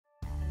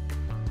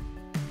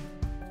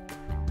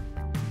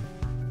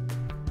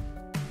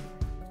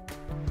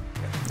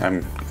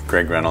I'm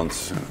Greg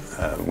Reynolds.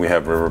 We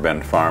have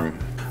Riverbend Farm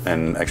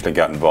and actually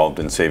got involved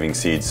in saving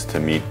seeds to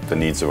meet the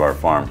needs of our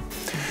farm.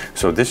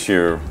 So this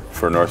year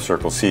for North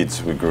Circle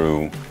Seeds we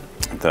grew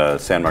the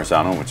San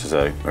Marzano, which is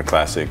a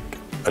classic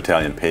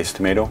Italian paste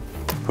tomato.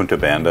 Punta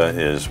Banda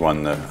is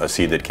a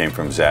seed that came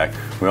from Zach.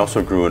 We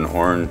also grew an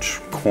orange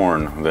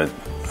corn that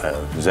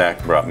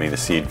Zach brought me the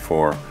seed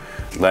for.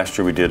 Last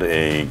year we did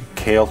a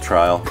kale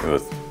trial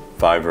with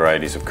 5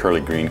 varieties of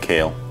curly green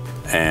kale,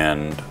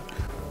 and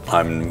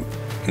I'm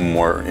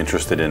more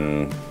interested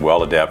in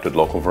well-adapted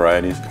local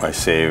varieties. I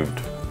saved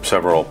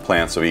several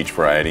plants of each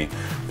variety,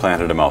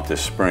 planted them out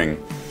this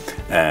spring,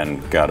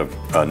 and got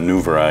a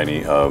new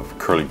variety of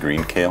curly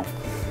green kale.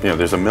 You know,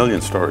 there's a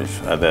million stories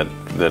that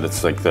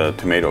it's like the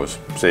tomatoes,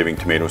 saving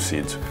tomato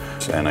seeds.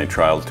 And I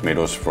trialed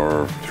tomatoes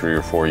for 3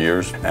 or 4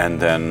 years, and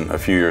then a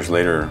few years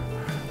later,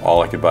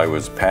 all I could buy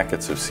was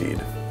packets of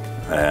seed,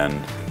 and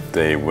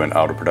they went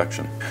out of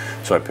production.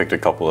 So I picked a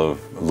couple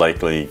of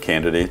likely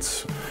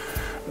candidates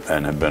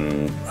and have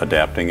been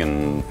adapting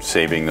and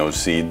saving those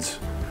seeds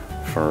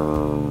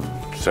for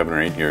 7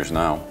 or 8 years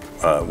now.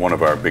 One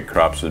of our big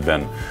crops has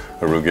been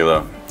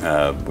arugula.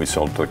 We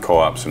sold to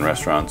co-ops and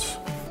restaurants.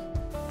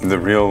 The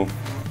real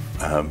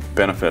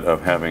benefit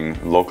of having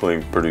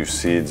locally produced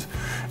seeds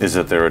is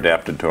that they're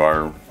adapted to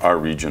our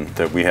region,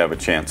 that we have a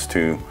chance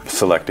to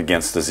select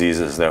against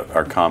diseases that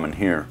are common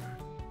here.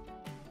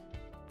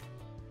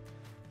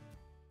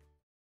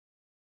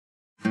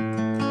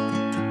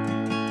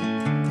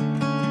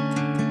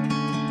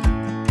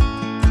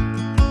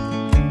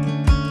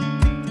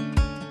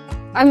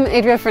 I'm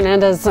Adria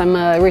Fernandez. I'm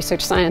a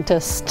research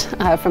scientist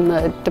from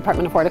the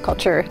Department of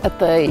Horticulture at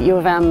the U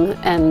of M,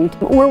 and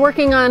we're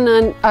working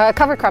on a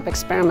cover crop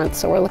experiment.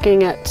 So we're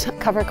looking at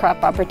cover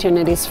crop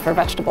opportunities for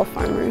vegetable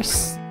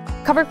farmers.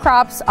 Cover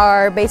crops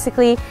are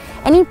basically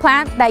any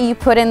plant that you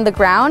put in the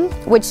ground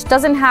which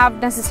doesn't have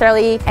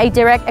necessarily a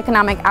direct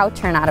economic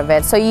outturn out of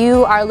it. So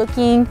you are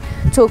looking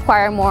to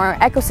acquire more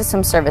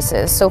ecosystem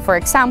services. So for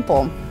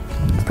example,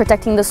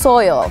 protecting the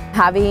soil,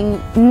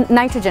 having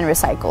nitrogen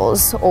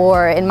recycles,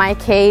 or in my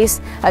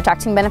case,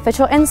 attracting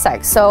beneficial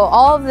insects. So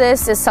all of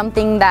this is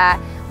something that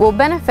will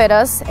benefit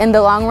us in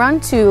the long run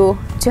to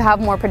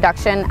have more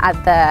production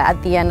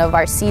at the end of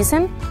our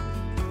season.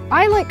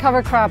 I like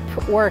cover crop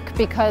work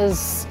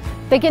because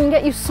they can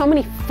get you so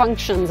many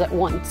functions at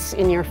once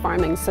in your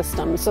farming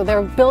system. So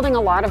they're building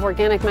a lot of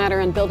organic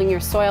matter and building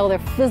your soil. They're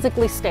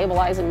physically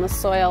stabilizing the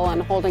soil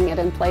and holding it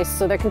in place.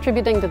 So they're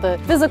contributing to the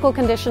physical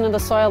condition of the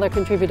soil, they're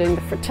contributing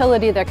to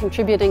fertility, they're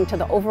contributing to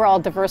the overall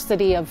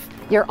diversity of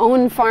your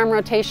own farm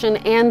rotation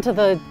and to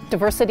the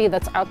diversity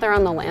that's out there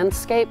on the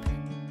landscape.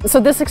 So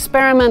this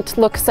experiment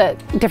looks at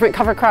different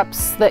cover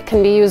crops that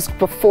can be used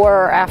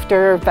before or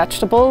after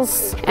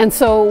vegetables. And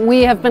so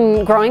we have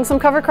been growing some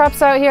cover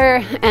crops out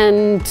here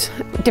and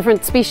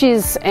different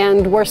species,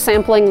 and we're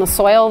sampling the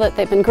soil that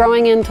they've been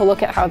growing in to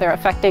look at how they're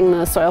affecting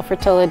the soil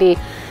fertility,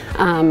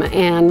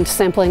 and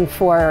sampling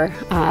for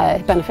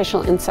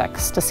beneficial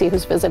insects to see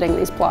who's visiting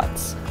these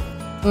plots.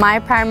 My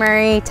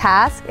primary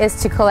task is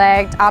to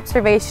collect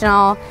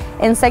observational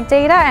insect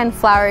data and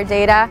flower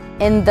data.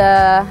 In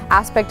the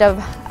aspect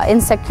of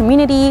insect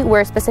community,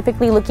 we're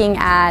specifically looking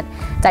at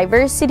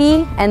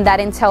diversity, and that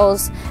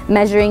entails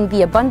measuring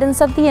the abundance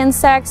of the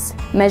insects,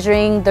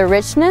 measuring the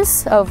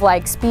richness of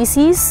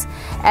species,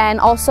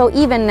 and also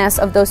evenness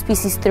of those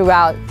species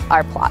throughout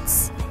our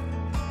plots.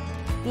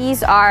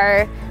 These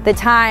are the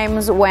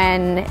times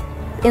when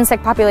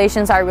insect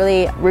populations are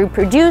really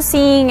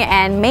reproducing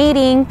and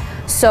mating,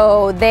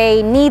 so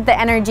they need the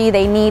energy,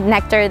 they need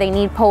nectar, they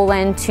need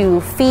pollen to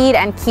feed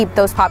and keep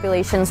those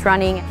populations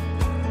running.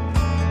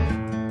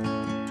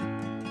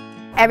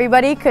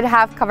 Everybody could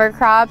have cover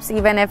crops,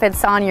 even if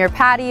it's on your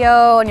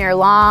patio, on your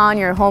lawn,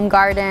 your home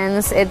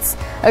gardens. It's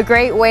a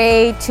great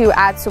way to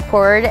add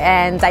support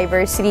and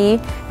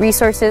diversity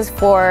resources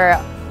for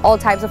all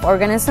types of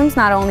organisms,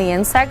 not only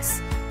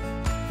insects.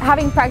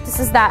 Having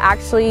practices that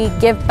actually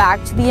give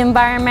back to the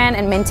environment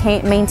and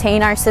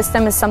maintain our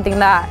system is something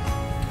that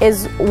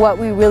is what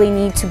we really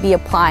need to be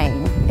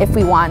applying if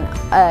we want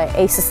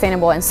a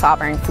sustainable and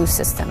sovereign food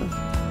system.